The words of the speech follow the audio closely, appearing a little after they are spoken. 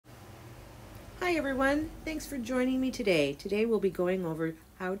Hi everyone, thanks for joining me today. Today we'll be going over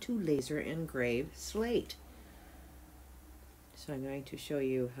how to laser engrave slate. So I'm going to show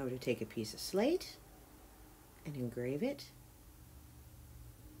you how to take a piece of slate and engrave it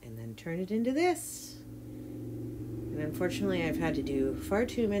and then turn it into this. And unfortunately I've had to do far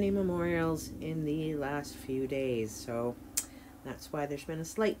too many memorials in the last few days, so that's why there's been a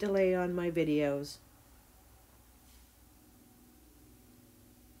slight delay on my videos.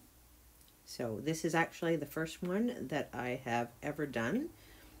 So this is actually the first one that I have ever done.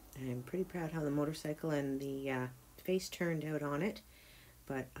 I'm pretty proud how the motorcycle and the face turned out on it,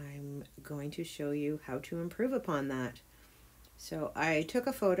 but I'm going to show you how to improve upon that. So I took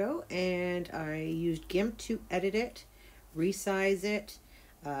a photo and I used GIMP to edit it, resize it,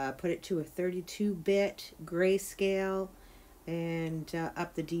 put it to a 32-bit grayscale, and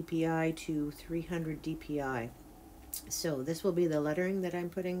up the DPI to 300 DPI. So this will be the lettering that I'm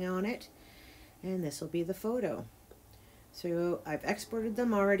putting on it, and this will be the photo. So I've exported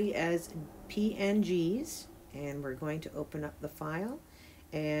them already as PNGs, and we're going to open up the file.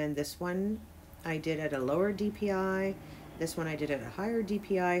 And this one I did at a lower DPI, this one I did at a higher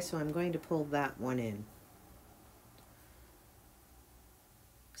DPI, so I'm going to pull that one in.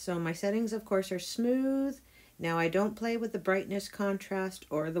 So my settings, of course, are smooth. Now I don't play with the brightness, contrast,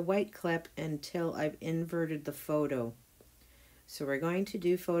 or the white clip until I've inverted the photo. So we're going to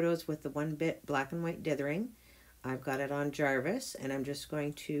do photos with the 1-bit black and white dithering. I've got it on Jarvis, and I'm just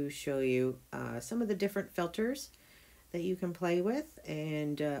going to show you some of the different filters that you can play with,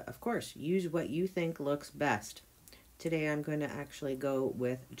 and of course use what you think looks best. Today I'm going to actually go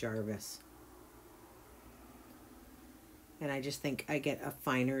with Jarvis, and I just think I get a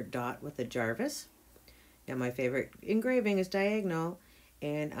finer dot with the Jarvis. Now my favorite engraving is diagonal,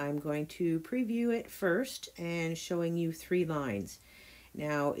 and I'm going to preview it first and showing you 3 lines.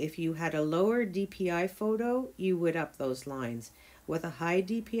 Now, if you had a lower DPI photo, you would up those lines. With a high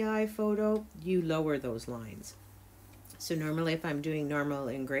DPI photo, you lower those lines. So normally if I'm doing normal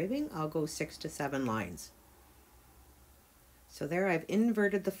engraving, I'll go 6 to 7 lines. So there I've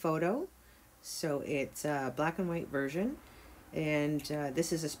inverted the photo. So it's a black and white version. And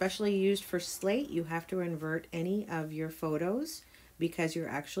this is especially used for slate. You have to invert any of your photos because you're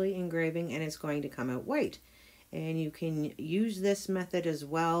actually engraving and it's going to come out white. And you can use this method as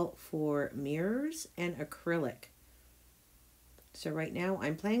well for mirrors and acrylic. So right now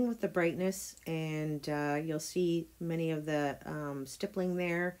I'm playing with the brightness, and you'll see many of the stippling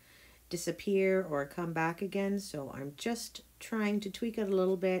there disappear or come back again. So I'm just trying to tweak it a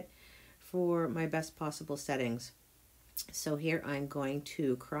little bit for my best possible settings. So here I'm going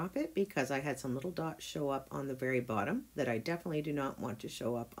to crop it because I had some little dots show up on the very bottom that I definitely do not want to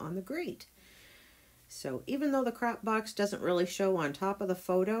show up on the grate. So even though the crop box doesn't really show on top of the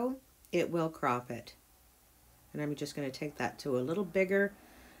photo, it will crop it. And I'm just going to take that to a little bigger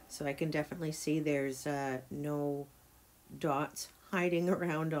so I can definitely see there's no dots hiding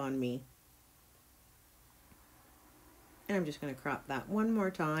around on me. And I'm just going to crop that one more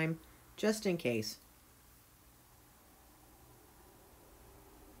time just in case.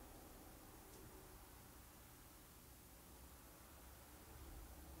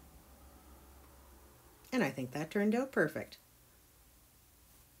 And I think that turned out perfect.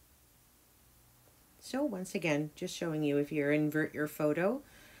 So once again, just showing you if you invert your photo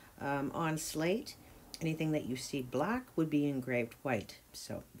on slate, anything that you see black would be engraved white.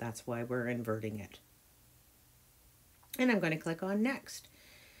 So that's why we're inverting it. And I'm going to click on next.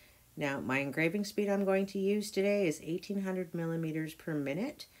 Now my engraving speed I'm going to use today is 1800 millimeters per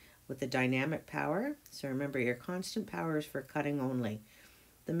minute with the dynamic power. So remember, your constant power is for cutting only.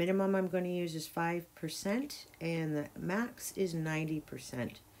 The minimum I'm going to use is 5% and the max is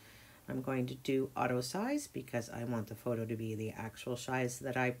 90%. I'm going to do auto size because I want the photo to be the actual size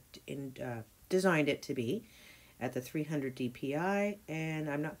that I designed it to be at the 300 DPI, and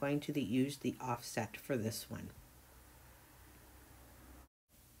I'm not going to use the offset for this one.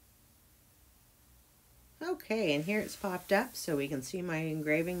 Okay, and here it's popped up so we can see my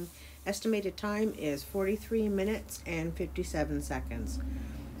engraving. Estimated time is 43 minutes and 57 seconds.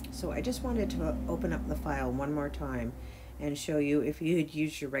 So I just wanted to open up the file one more time and show you if you had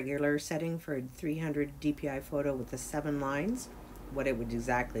used your regular setting for a 300 DPI photo with the 7 lines, what it would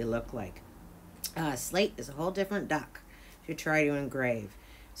exactly look like. Slate is a whole different duck to try to engrave.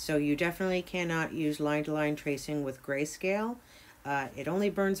 So you definitely cannot use line-to-line tracing with grayscale. It only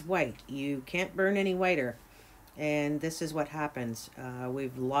burns white. You can't burn any whiter. And this is what happens.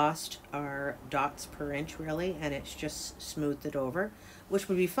 We've lost our dots per inch really, and it's just smoothed it over, which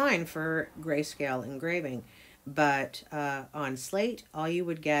would be fine for grayscale engraving. but on Slate, all you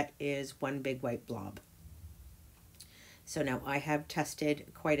would get is one big white blob. So now I have tested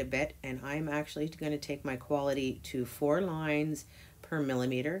quite a bit, and I'm actually going to take my quality to 4 lines per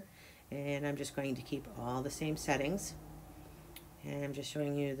millimeter, and I'm just going to keep all the same settings. And I'm just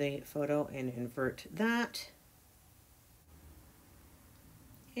showing you the photo and invert that.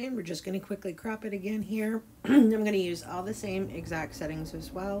 And we're just going to quickly crop it again here. I'm going to use all the same exact settings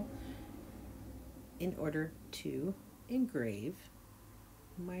as well in order to engrave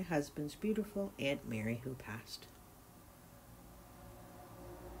my husband's beautiful Aunt Mary who passed.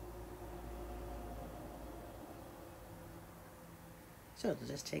 So it'll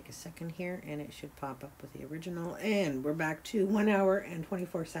just take a second here and it should pop up with the original. And we're back to 1 hour and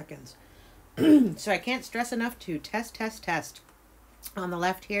 24 seconds. So I can't stress enough to test. On the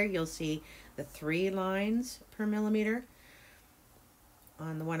left here, you'll see the 3 lines per millimeter.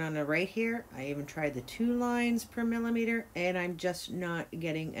 On the one on the right here, I even tried the 2 lines per millimeter, and I'm just not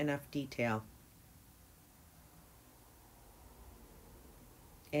getting enough detail.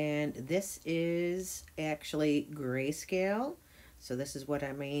 And this is actually grayscale. So this is what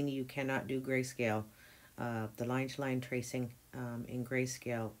I mean. You cannot do grayscale, the line-to-line tracing in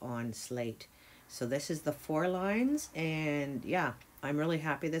grayscale on Slate. So this is the 4 lines, and yeah, I'm really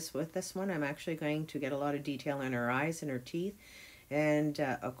happy with this one. I'm actually going to get a lot of detail in her eyes and her teeth. And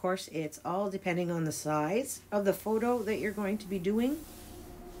of course, it's all depending on the size of the photo that you're going to be doing.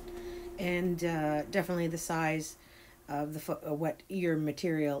 And definitely the size of what your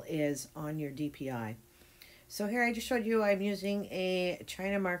material is on your DPI. So here I just showed you I'm using a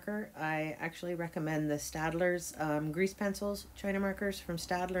China marker. I actually recommend the Staedtler's grease pencils, China markers from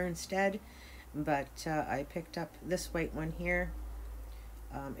Staedtler instead. But I picked up this white one here.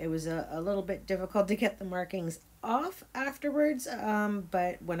 It was a little bit difficult to get the markings off afterwards,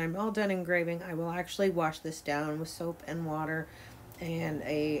 but when I'm all done engraving, I will actually wash this down with soap and water and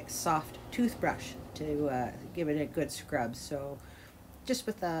a soft toothbrush to give it a good scrub. So just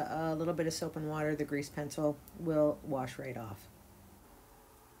with a little bit of soap and water, the grease pencil will wash right off.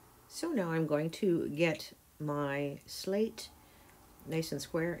 So now I'm going to get my slate nice and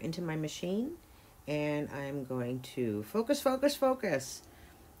square into my machine, and I'm going to focus.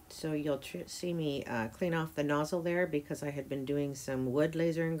 So you'll see me clean off the nozzle there because I had been doing some wood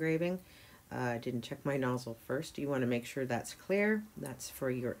laser engraving. I didn't check my nozzle first. You want to make sure that's clear. That's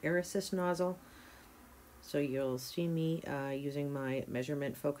for your air assist nozzle. So you'll see me using my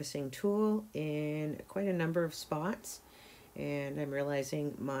measurement focusing tool in quite a number of spots. And I'm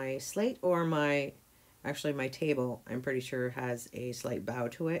realizing my slate, or actually my table, I'm pretty sure has a slight bow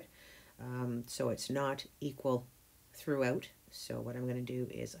to it. So it's not equal throughout. So what I'm going to do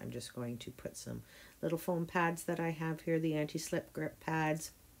is I'm just going to put some little foam pads that I have here, the anti-slip grip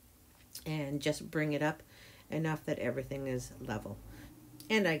pads, and just bring it up enough that everything is level.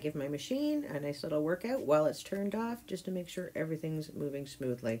 And I give my machine a nice little workout while it's turned off, just to make sure everything's moving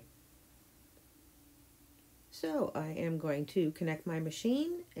smoothly. So I am going to connect my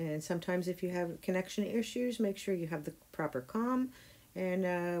machine, and sometimes if you have connection issues, make sure you have the proper COM.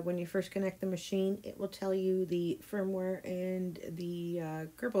 And when you first connect the machine, it will tell you the firmware and the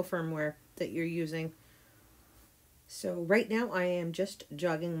GRBL firmware that you're using. So right now I am just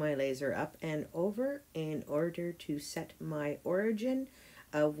jogging my laser up and over in order to set my origin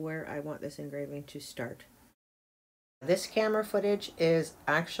of where I want this engraving to start. This camera footage is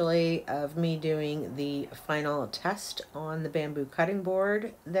actually of me doing the final test on the bamboo cutting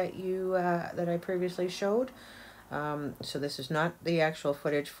board that I previously showed. So this is not the actual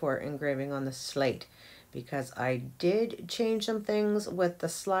footage for engraving on the slate, because I did change some things with the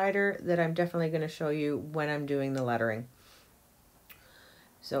slider that I'm definitely going to show you when I'm doing the lettering.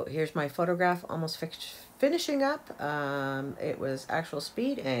 So here's my photograph almost finishing up. It was actual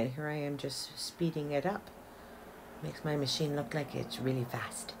speed, and here I am just speeding it up. Makes my machine look like it's really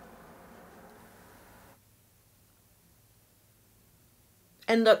fast.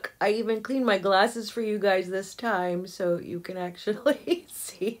 And look, I even cleaned my glasses for you guys this time so you can actually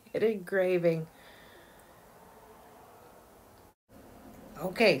see it engraving.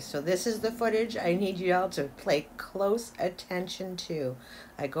 Okay, so this is the footage I need you all to pay close attention to.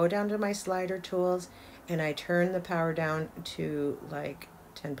 I go down to my slider tools and I turn the power down to like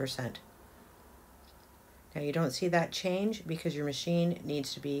 10%. Now you don't see that change because your machine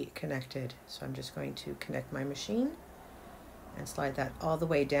needs to be connected. So I'm just going to connect my machine and slide that all the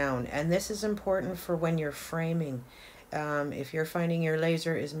way down. And this is important for when you're framing. If you're finding your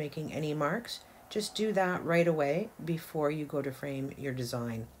laser is making any marks, just do that right away before you go to frame your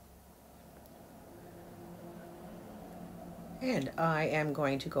design. And I am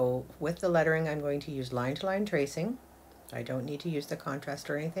going to go with the lettering. I'm going to use line-to-line tracing. I don't need to use the contrast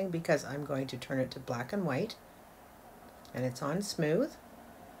or anything because I'm going to turn it to black and white. And it's on smooth.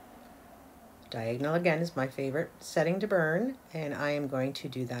 Diagonal again is my favorite setting to burn, and I am going to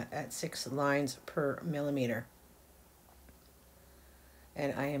do that at 6 lines per millimeter.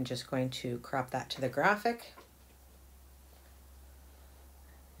 And I am just going to crop that to the graphic.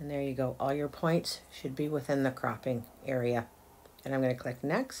 And there you go. All your points should be within the cropping area. And I'm going to click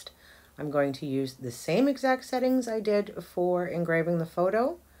next. I'm going to use the same exact settings I did for engraving the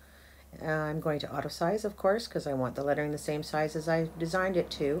photo. I'm going to auto size, of course, because I want the lettering the same size as I designed it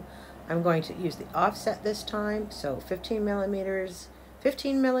to. I'm going to use the offset this time, so 15 millimeters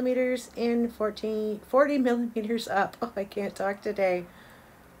in, 40 millimeters up. Oh, I can't talk today.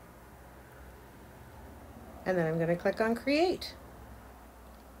 And then I'm going to click on create.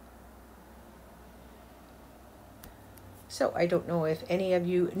 So I don't know if any of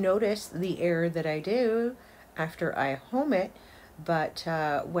you notice the error that I do after I home it, but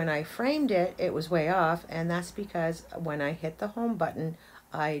when I framed it, it was way off, and that's because when I hit the home button,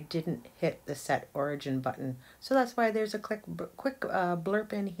 I didn't hit the set origin button. So that's why there's a quick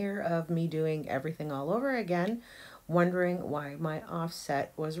blurb in here of me doing everything all over again, wondering why my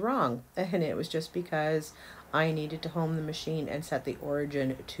offset was wrong. And it was just because I needed to home the machine and set the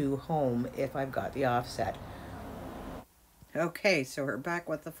origin to home if I've got the offset. Okay, so we're back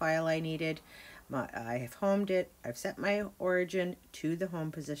with the file I needed. I have homed it. I've set my origin to the home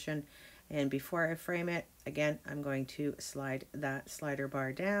position. And before I frame it, again, I'm going to slide that slider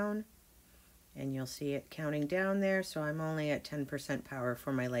bar down. And you'll see it counting down there. So I'm only at 10% power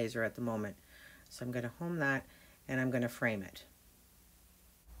for my laser at the moment. So I'm going to home that and I'm going to frame it.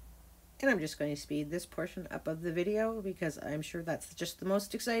 And I'm just going to speed this portion up of the video because I'm sure that's just the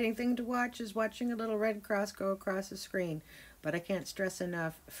most exciting thing to watch, is watching a little red cross go across the screen. But I can't stress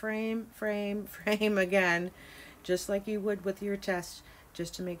enough, frame, frame, frame again, just like you would with your test,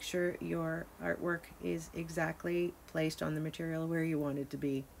 just to make sure your artwork is exactly placed on the material where you want it to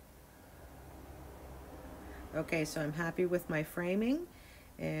be. Okay, so I'm happy with my framing,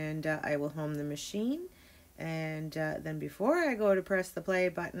 and I will home the machine. And then before I go to press the play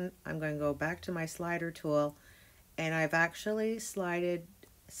button, I'm going to go back to my slider tool, and I've actually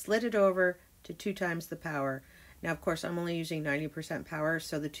slid it over to 2 times the power. Now, of course, I'm only using 90% power,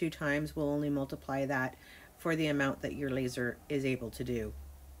 so the 2 times will only multiply that for the amount that your laser is able to do.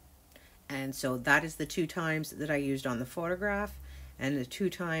 And so that is the 2 times that I used on the photograph and the 2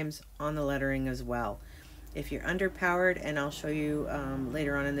 times on the lettering as well. If you're underpowered, and I'll show you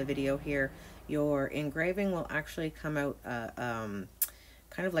later on in the video here, your engraving will actually come out kind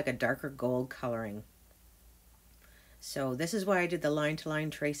of like a darker gold coloring. So this is why I did the line-to-line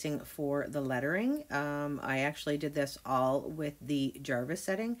tracing for the lettering. I actually did this all with the Jarvis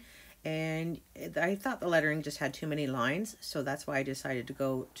setting, and I thought the lettering just had too many lines, so that's why I decided to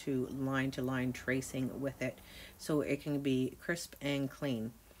go to line-to-line tracing with it, so it can be crisp and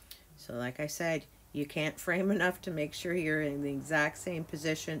clean. So like I said, you can't frame enough to make sure you're in the exact same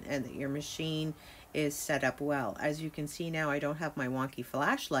position and that your machine is set up well. As you can see now, I don't have my wonky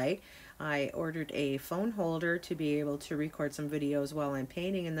flashlight. I ordered a phone holder to be able to record some videos while I'm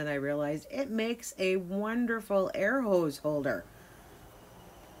painting, and then I realized it makes a wonderful air hose holder.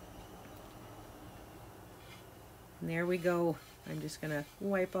 And there we go. I'm just gonna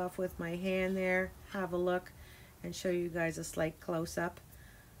wipe off with my hand there, have a look, and show you guys a slight close-up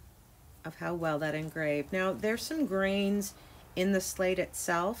of how well that engraved. Now there's some grains in the slate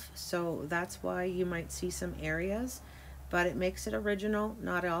itself, so that's why you might see some areas, but it makes it original.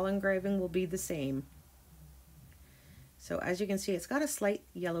 Not all engraving will be the same. So as you can see, it's got a slight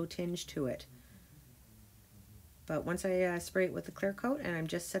yellow tinge to it. But once I spray it with the clear coat, and I'm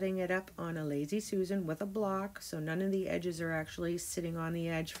just setting it up on a Lazy Susan with a block, so none of the edges are actually sitting on the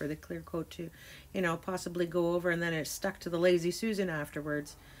edge for the clear coat to, you know, possibly go over and then it's stuck to the Lazy Susan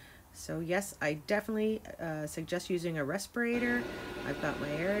afterwards. So yes, I definitely suggest using a respirator. I've got my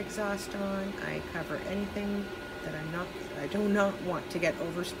air exhaust on. I cover anything that I do not want to get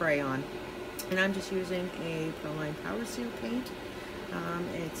overspray on. And I'm just using a Proline Power Seal paint.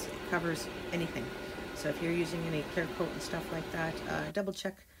 It covers anything. So if you're using any clear coat and stuff like that, double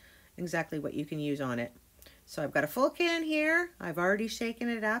check exactly what you can use on it. So I've got a full can here. I've already shaken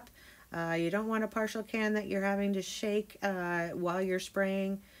it up. You don't want a partial can that you're having to shake while you're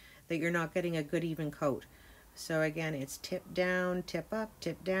spraying, that you're not getting a good even coat. So again, it's tip down, tip up,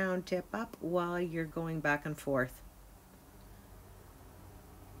 tip down, tip up while you're going back and forth.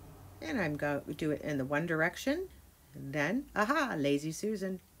 And I'm going to do it in the one direction. And then, aha, Lazy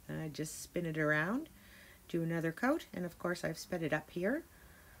Susan. I just spin it around do another coat, and of course I've sped it up here.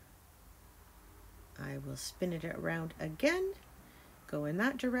 I will spin it around again, go in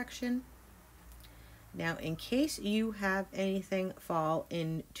that direction. Now, in case you have anything fall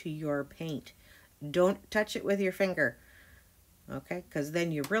into your paint, don't touch it with your finger, okay? Because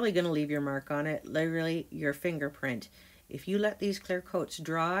then you're really going to leave your mark on it, literally your fingerprint. If you let these clear coats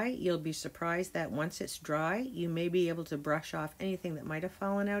dry, you'll be surprised that once it's dry, you may be able to brush off anything that might have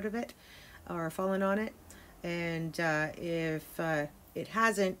fallen out of it or fallen on it. And if it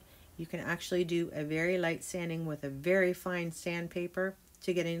hasn't, you can actually do a very light sanding with a very fine sandpaper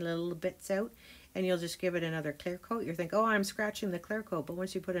to get any little bits out. And you'll just give it another clear coat. You think, oh, I'm scratching the clear coat, but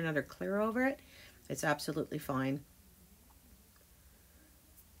once you put another clear over it, it's absolutely fine.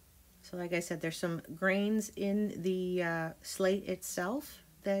 So like I said, there's some grains in the slate itself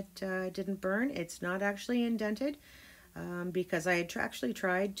that didn't burn. It's not actually indented because I had actually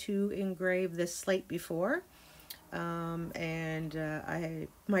tried to engrave this slate before and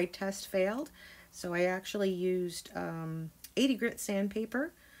my test failed. So I actually used 80 grit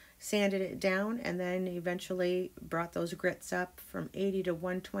sandpaper, sanded it down, and then eventually brought those grits up from 80 to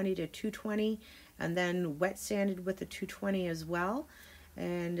 120 to 220, and then wet sanded with the 220 as well,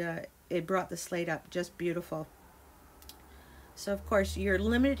 and it brought the slate up just beautiful. So of course you're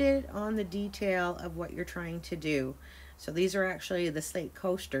limited on the detail of what you're trying to do. So these are actually the slate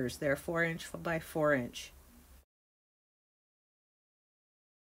coasters. They're 4" by 4".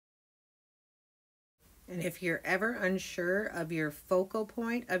 And if you're ever unsure of your focal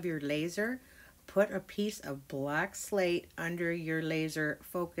point of your laser, put a piece of black slate under your laser,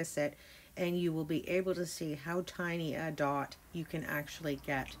 focus it, and you will be able to see how tiny a dot you can actually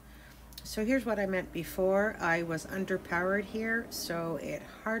get. So here's what I meant before. I was underpowered here, so it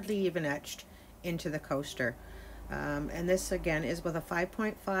hardly even etched into the coaster. And this again is with a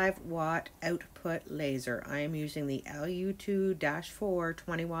 5.5 watt output laser. I am using the LU2-4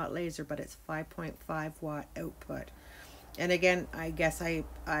 20 watt laser, but it's 5.5 watt output. And again, I guess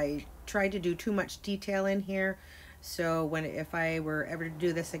I tried to do too much detail in here. So if I were ever to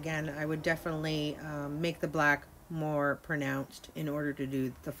do this again, I would definitely make the black more pronounced in order to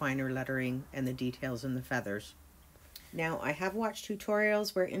do the finer lettering and the details in the feathers. Now, I have watched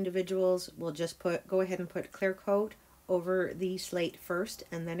tutorials where individuals will just go ahead and put clear coat over the slate first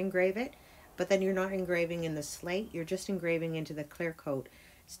and then engrave it, but then you're not engraving in the slate, you're just engraving into the clear coat.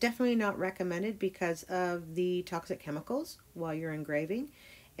 It's definitely not recommended because of the toxic chemicals while you're engraving.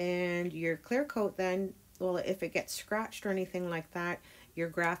 And your clear coat then, well, if it gets scratched or anything like that, your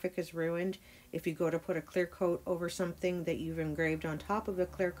graphic is ruined. If you go to put a clear coat over something that you've engraved on top of the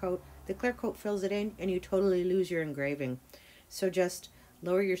clear coat fills it in and you totally lose your engraving. So just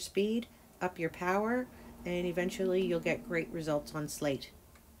lower your speed, up your power, and eventually you'll get great results on slate.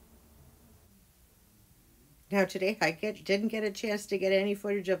 Now today I didn't get a chance to get any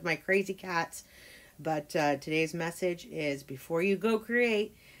footage of my crazy cats, but today's message is before you go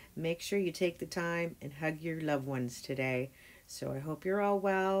create, make sure you take the time and hug your loved ones today. So I hope you're all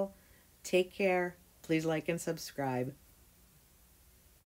well. Take care. Please like and subscribe.